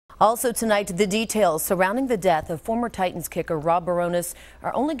Also tonight, the details surrounding the death of former Titans kicker Rob Bironas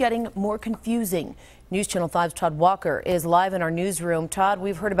are only getting more confusing. News Channel 5's Todd Walker is live in our newsroom. Todd,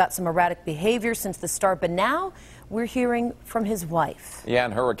 we've heard about some erratic behavior since the start, but now we're hearing from his wife. Yeah,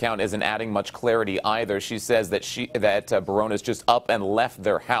 and her account isn't adding much clarity either. She says that Bironas just up and left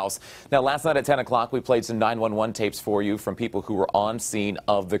their house. Now, last night at 10 o'clock, we played some 911 tapes for you from people who were on scene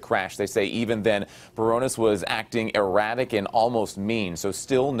of the crash. They say even then, Bironas was acting erratic and almost mean, so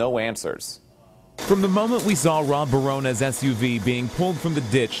still no answers. From the moment we saw Rob Bironas' SUV being pulled from the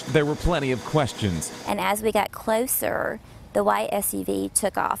ditch, there were plenty of questions. And as we got closer, the white SUV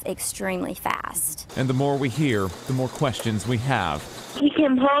took off extremely fast. And the more we hear, the more questions we have. He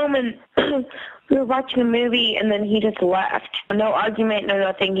came home and we were watching a movie and then he just left. No argument, no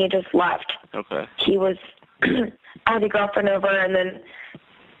nothing, he just left. Okay. He was, I had a girlfriend over and then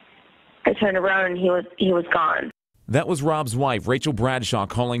I turned around and he was gone. That was Rob's wife, Rachel Bradshaw,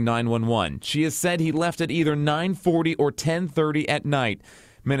 calling 911. She has said he left at either 9:40 or 10:30 at night.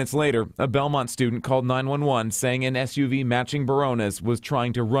 Minutes later, a Belmont student called 911 saying an SUV matching Bironas was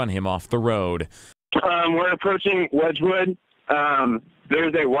trying to run him off the road. We're approaching Wedgwood.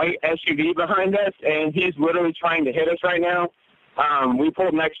 There's a white SUV behind us, and he's literally trying to hit us right now. We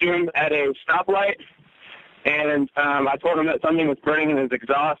pulled next to him at a stoplight, and I told him that something was burning in his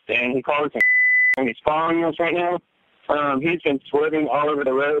exhaust, and he called us and he's following us right now. He's been swerving all over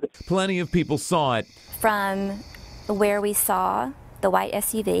the road. Plenty of people saw it. From where we saw the white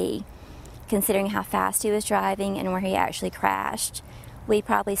SUV, considering how fast he was driving and where he actually crashed, we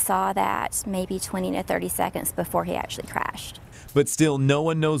probably saw that maybe 20 to 30 seconds before he actually crashed. But still, no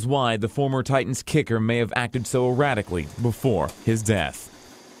one knows why the former Titans kicker may have acted so erratically before his death.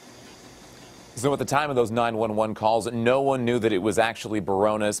 So at the time of those 911 calls, no one knew that it was actually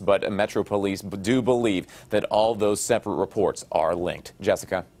Bironas, but Metro Police do believe that all those separate reports are linked.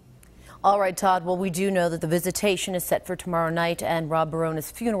 Jessica? All right, Todd. Well, we do know that the visitation is set for tomorrow night and Rob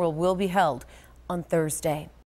Bironas' funeral will be held on Thursday.